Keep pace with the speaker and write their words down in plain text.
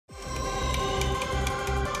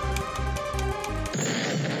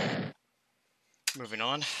Moving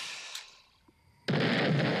on.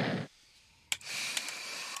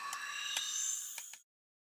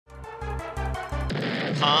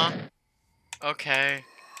 Huh? Okay.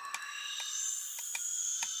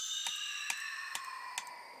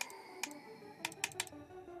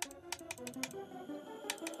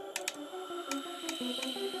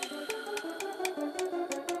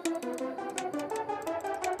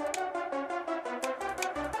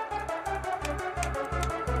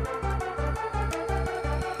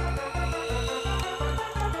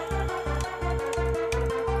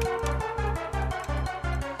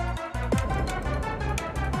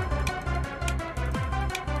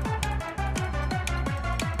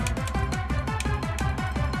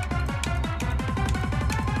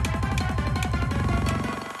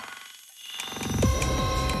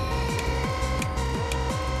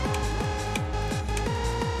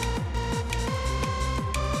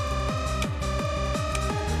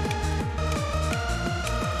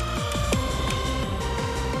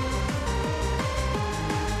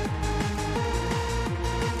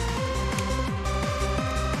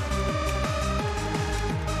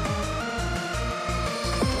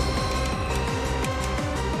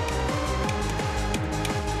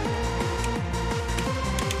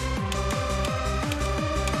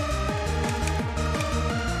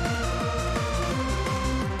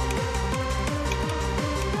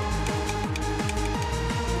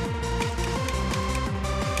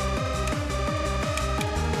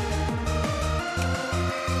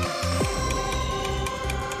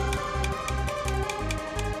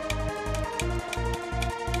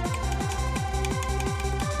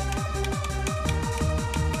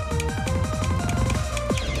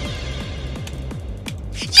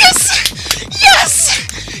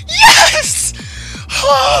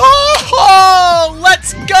 Oh,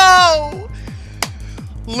 let's go!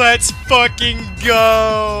 Let's fucking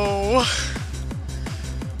go!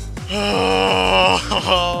 Oh.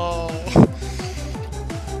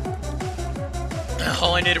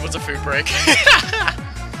 All I needed was a food break.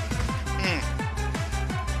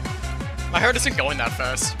 My heart isn't going that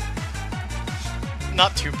fast.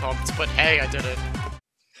 Not too pumped, but hey, I did it.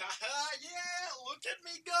 Yeah, look at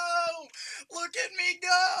me go! Look at me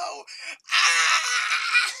go! Ah!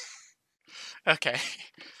 Okay.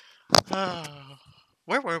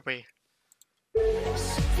 Where were we?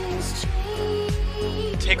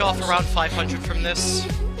 Take off around 500 from this,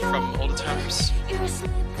 from old attempts.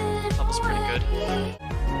 That was pretty good.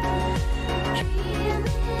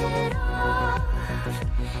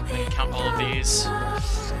 Count all of these.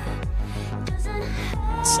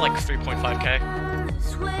 It's like 3.5k.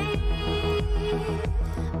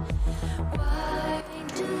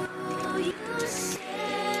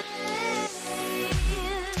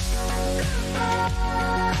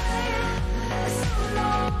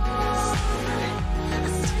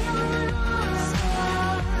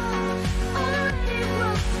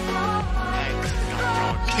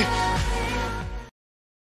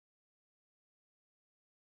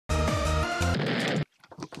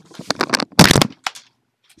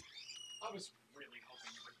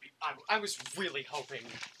 I was really hoping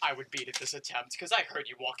I would beat at this attempt, because I heard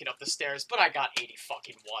you walking up the stairs, but I got 80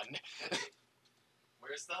 fucking 1.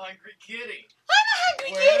 Where's the hungry kitty? I'm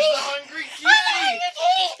a hungry kitty!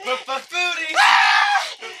 Where's the hungry kitty?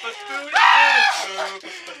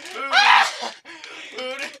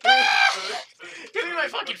 Give me my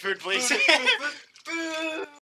fucking food, please.